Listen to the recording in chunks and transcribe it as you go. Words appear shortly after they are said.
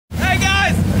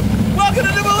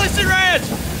welcome to Demolition Ranch!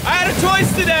 I had a choice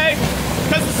today,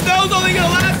 because the snow's only gonna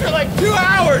last for like 2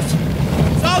 hours.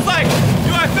 So I was like,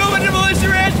 do I film a Demolition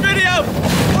Ranch video,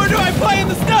 or do I play in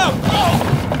the snow? Oh.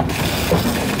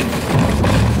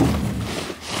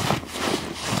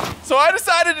 So I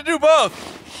decided to do both.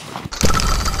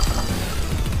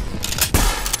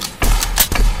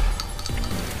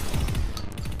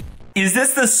 Is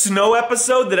this the snow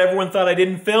episode that everyone thought I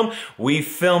didn't film? We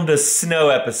filmed a snow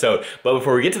episode. But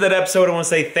before we get to that episode, I want to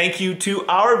say thank you to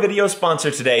our video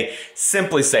sponsor today,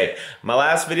 SimpliSafe. My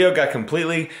last video got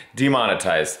completely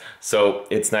demonetized. So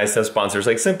it's nice to have sponsors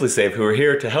like SimpliSafe who are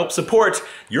here to help support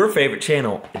your favorite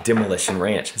channel, Demolition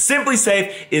Ranch.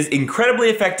 SimpliSafe is incredibly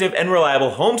effective and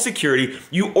reliable home security.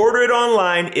 You order it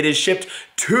online, it is shipped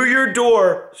to your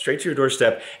door, straight to your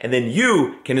doorstep, and then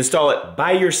you can install it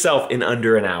by yourself in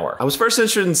under an hour. I was first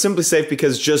interested in SimpliSafe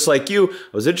because just like you, I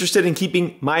was interested in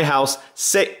keeping my house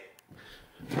safe.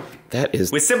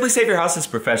 With SimpliSafe, your house is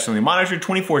professionally monitored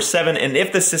 24/7, and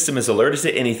if the system is alerted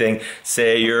to anything,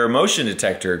 say your motion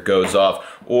detector goes off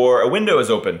or a window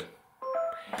is opened,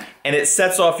 and it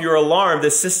sets off your alarm,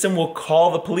 the system will call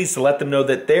the police to let them know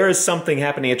that there is something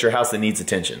happening at your house that needs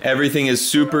attention. Everything is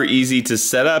super easy to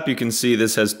set up. You can see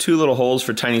this has 2 little holes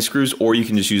for tiny screws, or you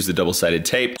can just use the double-sided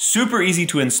tape. Super easy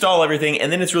to install everything,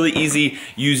 and then it's really easy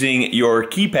using your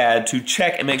keypad to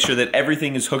check and make sure that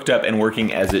everything is hooked up and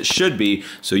working as it should be,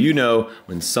 so you know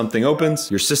when something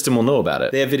opens, your system will know about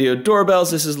it. They have video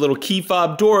doorbells. This is little key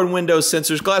fob, door and window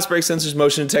sensors, glass break sensors,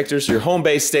 motion detectors, your home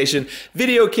base station,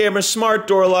 video cameras, smart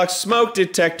door locks, smoke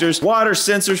detectors, water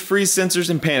sensors, freeze sensors,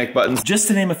 and panic buttons, just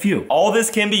to name a few. All this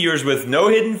can be yours with no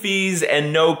hidden fees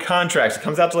and no contracts. It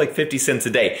comes out to like 50 cents a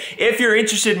day. If you're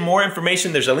interested in more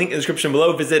information, there's a link in the description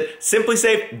below. Visit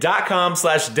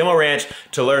simplisafe.com/demoranch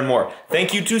to learn more.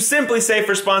 Thank you to SimpliSafe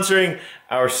for sponsoring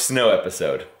our snow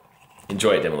episode.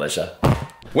 Enjoy it, Demolition.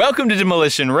 Welcome to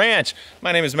Demolition Ranch.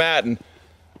 My name is Matt, and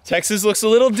Texas looks a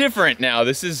little different now.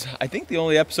 This is, I think, the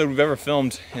only episode we've ever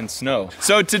filmed in snow.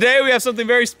 So today we have something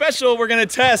very special we're gonna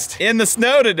test in the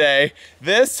snow today.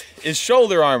 This is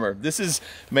shoulder armor. This is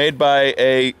made by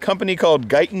a company called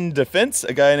Guyton Defense,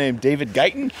 a guy named David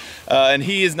Guyton, and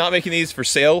he is not making these for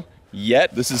sale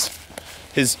yet. This is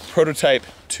his prototype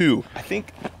 2. I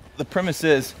think the premise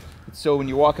is, so when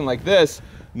you're walking like this,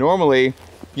 normally,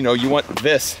 you know, you want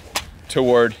this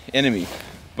toward enemy.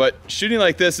 But shooting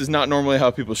like this is not normally how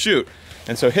people shoot.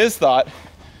 And so his thought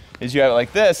is you have it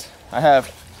like this. I have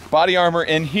body armor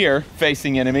in here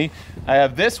facing enemy. I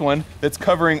have this one that's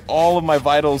covering all of my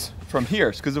vitals from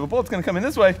here. Because if a bullet's gonna come in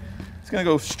this way, it's gonna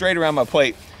go straight around my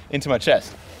plate into my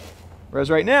chest. Whereas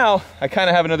right now, I kind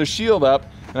of have another shield up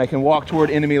and I can walk toward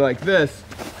enemy like this,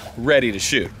 ready to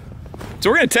shoot. So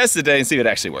we're gonna test it today and see if it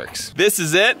actually works. This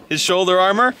is it, his shoulder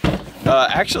armor.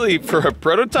 Actually, for a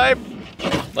prototype,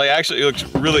 like actually it looks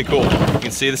really cool. You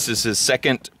can see this is his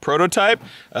second prototype.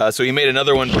 So he made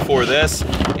another one before this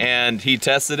and he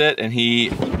tested it and he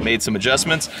made some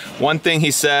adjustments. One thing he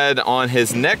said on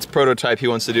his next prototype he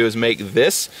wants to do is make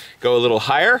this go a little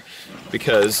higher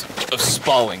because of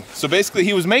spalling. So basically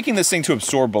he was making this thing to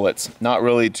absorb bullets, not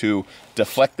really to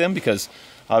deflect them, because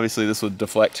obviously this would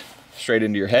deflect straight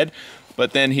into your head.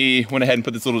 But then he went ahead and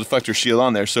put this little deflector shield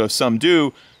on there. So if some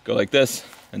do go like this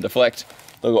and deflect,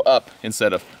 they'll go up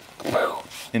instead of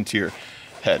into your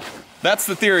head. That's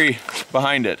the theory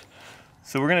behind it.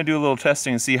 So we're gonna do a little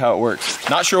testing and see how it works.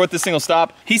 Not sure what this thing will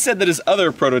stop. He said that his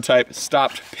other prototype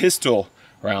stopped pistol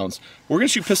rounds. We're gonna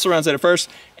shoot pistol rounds at it first,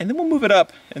 and then we'll move it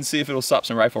up and see if it'll stop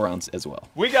some rifle rounds as well.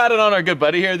 We got it on our good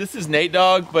buddy here. This is Nate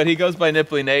Dogg, but he goes by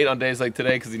Nipply Nate on days like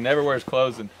today because he never wears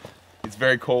clothes and it's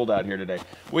very cold out here today.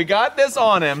 We got this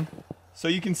on him, so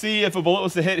you can see if a bullet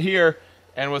was to hit here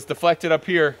and was deflected up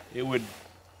here, it would,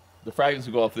 the fragments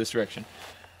would go off this direction,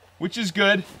 which is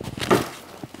good.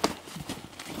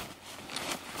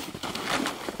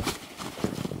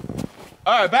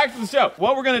 All right, back to the show.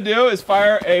 What we're gonna do is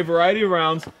fire a variety of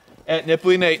rounds at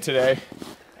Nipply Nate today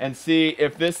and see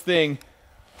if this thing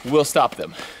will stop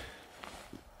them.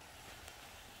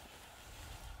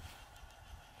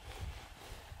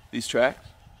 These tracks,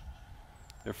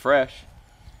 they're fresh,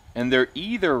 and they're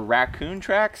either raccoon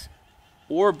tracks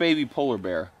or baby polar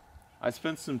bear. I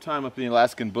spent some time up in the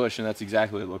Alaskan bush and that's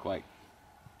exactly what it looked like.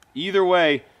 Either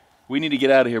way, we need to get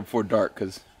out of here before dark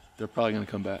because they're probably gonna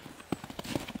come back.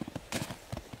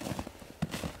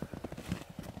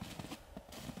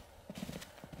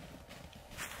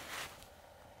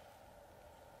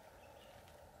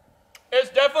 It's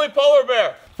definitely polar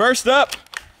bear. First up,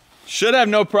 should have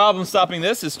no problem stopping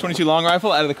this. It's 22 long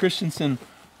rifle out of the Christensen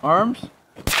Arms.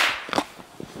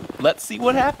 Let's see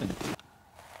what happens.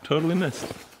 Totally missed.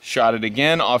 Shot it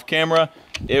again off camera.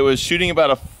 It was shooting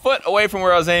about a foot away from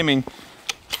where I was aiming.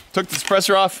 Took the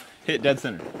suppressor off, hit dead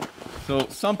center. So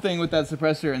something with that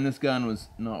suppressor and this gun was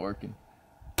not working.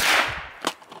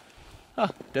 Ah,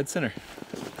 dead center.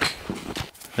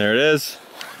 There it is.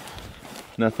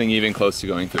 Nothing even close to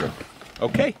going through.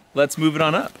 Okay, let's move it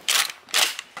on up.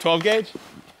 12 gauge,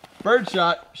 bird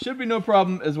shot, should be no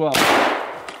problem as well.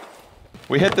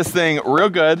 We hit this thing real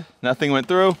good, nothing went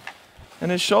through, and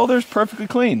his shoulder's perfectly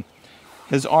clean.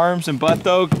 His arms and butt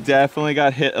though, definitely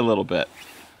got hit a little bit.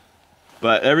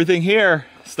 But everything here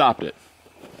stopped it.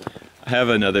 I have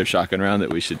another shotgun round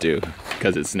that we should do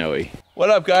because it's snowy. What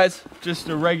up guys? Just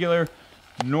a regular,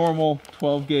 normal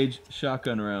 12 gauge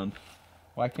shotgun round.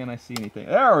 Why can't I see anything?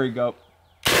 There we go.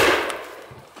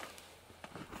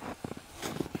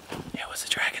 It was a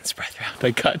dragon's breath round. I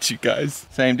got you guys.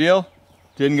 Same deal.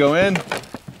 Didn't go in.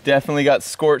 Definitely got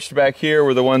scorched back here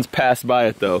where the ones passed by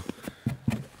it though.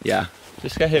 Yeah.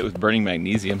 Just got hit with burning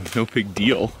magnesium, no big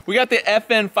deal. We got the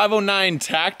FN 509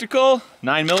 Tactical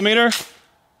 9mm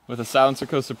with a silencer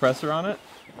co-suppressor on it.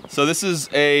 So this is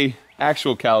a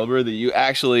actual caliber that you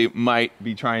actually might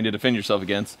be trying to defend yourself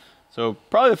against. So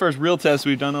probably the first real test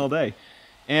we've done all day.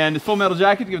 And full metal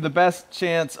jacket to give the best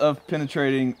chance of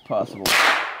penetrating possible.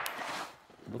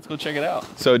 Let's go check it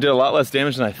out. So it did a lot less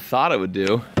damage than I thought it would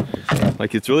do.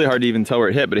 Like it's really hard to even tell where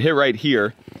it hit, but it hit right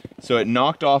here. So it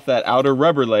knocked off that outer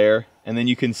rubber layer, and then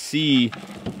you can see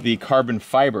the carbon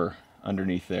fiber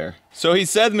underneath there. So he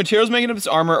said the materials making up this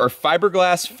armor are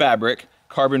fiberglass fabric,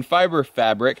 carbon fiber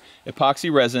fabric,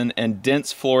 epoxy resin, and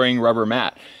dense flooring rubber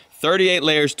mat. 38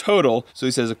 layers total, so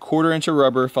he says a 1/4 inch of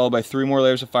rubber followed by 3 more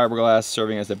layers of fiberglass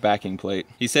serving as a backing plate.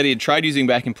 He said he had tried using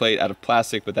backing plate out of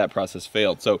plastic, but that process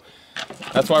failed. So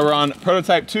that's why we're on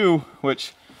prototype 2,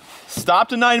 which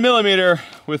stopped a 9mm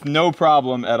with no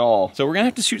problem at all. So we're gonna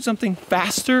have to shoot something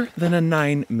faster than a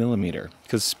 9mm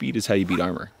because speed is how you beat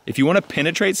armor. If you wanna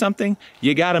penetrate something,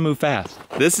 you gotta move fast.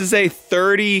 This is a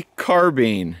 30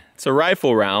 carbine. It's a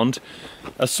rifle round,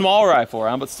 a small rifle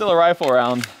round, but still a rifle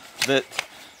round that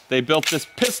they built this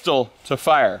pistol to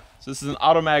fire. So this is an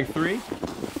Automag 3,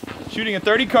 shooting a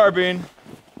 30 carbine,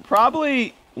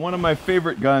 probably one of my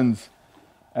favorite guns,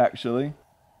 actually.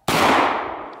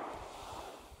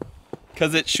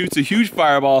 Because it shoots a huge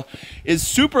fireball, is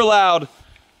super loud,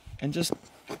 and just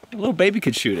a little baby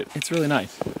could shoot it. It's really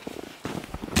nice.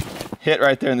 Hit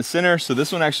right there in the center, so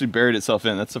this one actually buried itself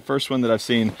in. That's the first one that I've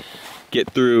seen get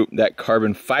through that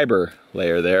carbon fiber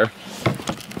layer there.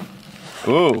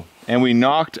 Ooh, and we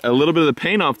knocked a little bit of the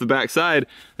paint off the back side.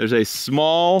 There's a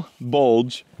small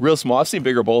bulge, real small. I've seen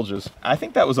bigger bulges. I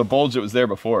think that was a bulge that was there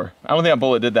before. I don't think that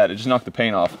bullet did that. It just knocked the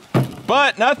paint off.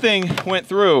 But nothing went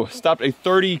through. Stopped a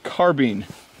 30 carbine.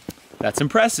 That's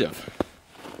impressive,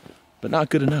 but not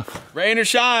good enough. Rain or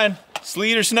shine,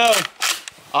 sleet or snow,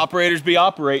 operators be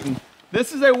operating.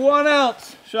 This is a 1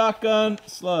 ounce shotgun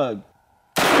slug.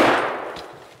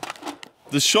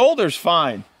 The shoulder's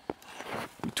fine.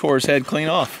 We tore his head clean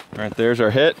off. All right, there's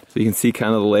our hit. So you can see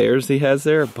kind of the layers he has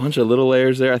there, a bunch of little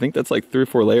layers there. I think that's like 3 or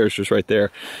 4 layers just right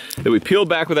there that we peeled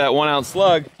back with that 1 ounce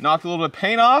slug. Knocked a little bit of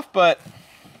paint off, but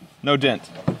no dent.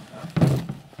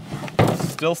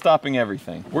 Still stopping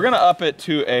everything. We're gonna up it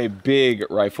to a big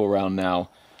rifle round now.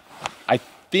 I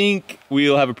think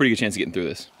we'll have a pretty good chance of getting through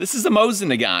this. This is the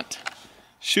Mosin-Nagant.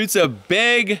 Shoots a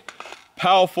big,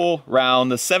 powerful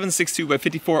round, the 7.62 by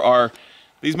 54R.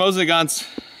 These Mosin-Nagants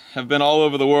have been all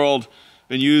over the world,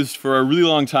 been used for a really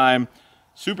long time,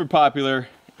 super popular.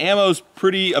 Ammo's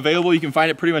pretty available, you can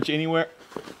find it pretty much anywhere.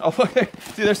 Oh, look,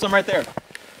 see there's some right there.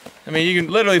 I mean, you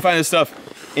can literally find this stuff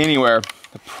anywhere.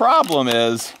 The problem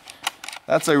is,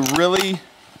 that's a really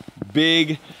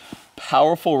big,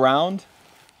 powerful round.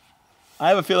 I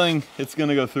have a feeling it's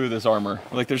gonna go through this armor.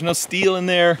 Like there's no steel in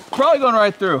there. Probably going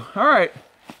right through. All right,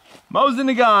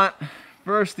 Mosin-Nagant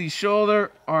versus the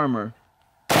shoulder armor.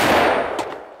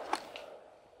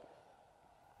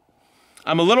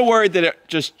 I'm a little worried that it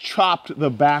just chopped the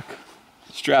back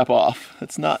strap off.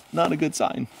 That's not a good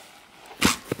sign.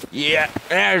 Yeah,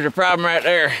 there's a problem right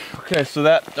there. Okay, so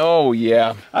that, oh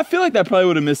yeah. I feel like that probably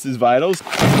would have missed his vitals.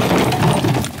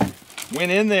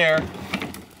 Went in there.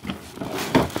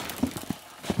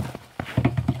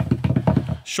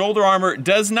 Shoulder armor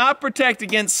does not protect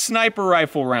against sniper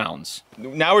rifle rounds.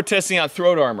 Now we're testing out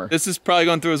throat armor. This is probably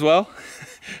going through as well.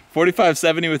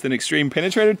 4570 with an extreme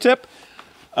penetrator tip.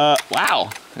 Wow,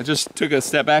 I just took a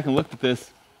step back and looked at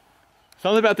this.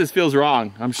 Something about this feels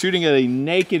wrong. I'm shooting at a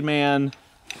naked man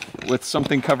with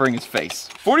something covering his face.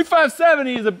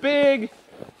 4570 is a big,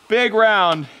 big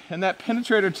round, and that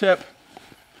penetrator tip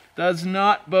does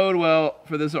not bode well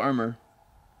for this armor.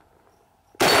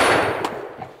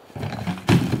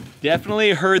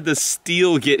 Definitely heard the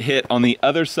steel get hit on the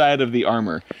other side of the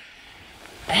armor.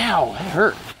 Ow, that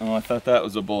hurt. Oh, I thought that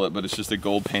was a bullet, but it's just a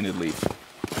gold painted leaf.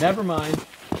 Never mind.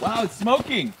 Wow, it's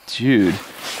smoking. Dude,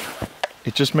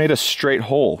 it just made a straight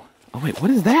hole. Oh wait, what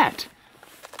is that?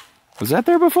 Was that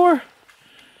there before?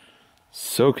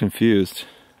 So confused.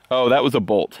 Oh, that was a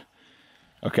bolt.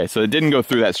 Okay, so it didn't go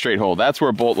through that straight hole. That's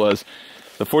where a bolt was.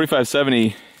 The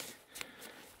 4570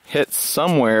 hit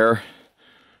somewhere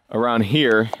around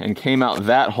here and came out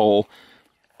that hole,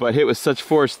 but hit with such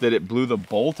force that it blew the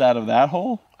bolt out of that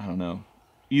hole? I don't know.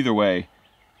 Either way,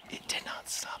 it did not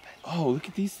stop it. Oh, look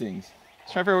at these things.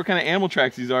 Let's try to figure out what kind of animal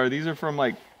tracks these are. These are from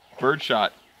like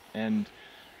birdshot and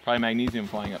probably magnesium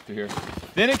flying up through here.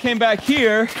 Then it came back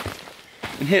here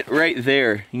and hit right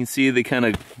there. You can see the kind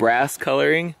of brass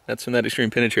coloring. That's from that extreme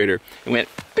penetrator. It went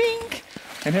bing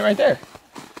and hit right there.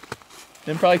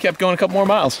 Then probably kept going a couple more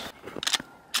miles.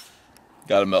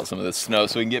 Gotta melt some of this snow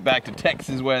so we can get back to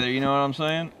Texas weather, you know what I'm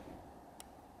saying?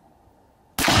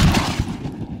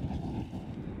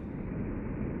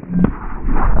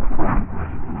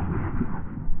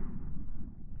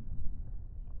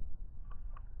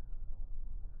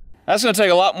 That's gonna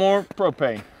take a lot more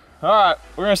propane. All right,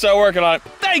 we're gonna start working on it.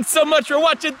 Thanks so much for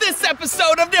watching this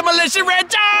episode of Demolition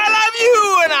Ranch. I love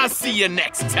you, and I'll see you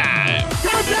next time.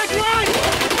 Contact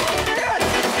line!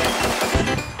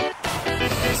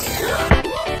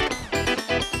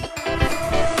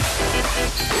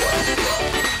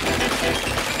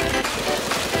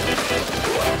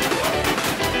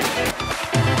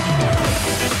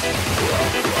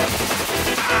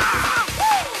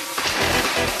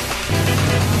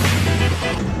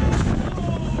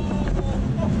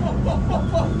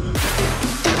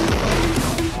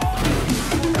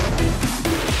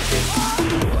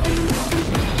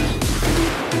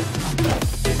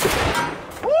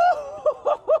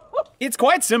 It's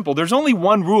quite simple. There's only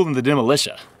one rule in the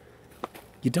demolition.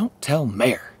 You don't tell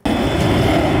Mayor.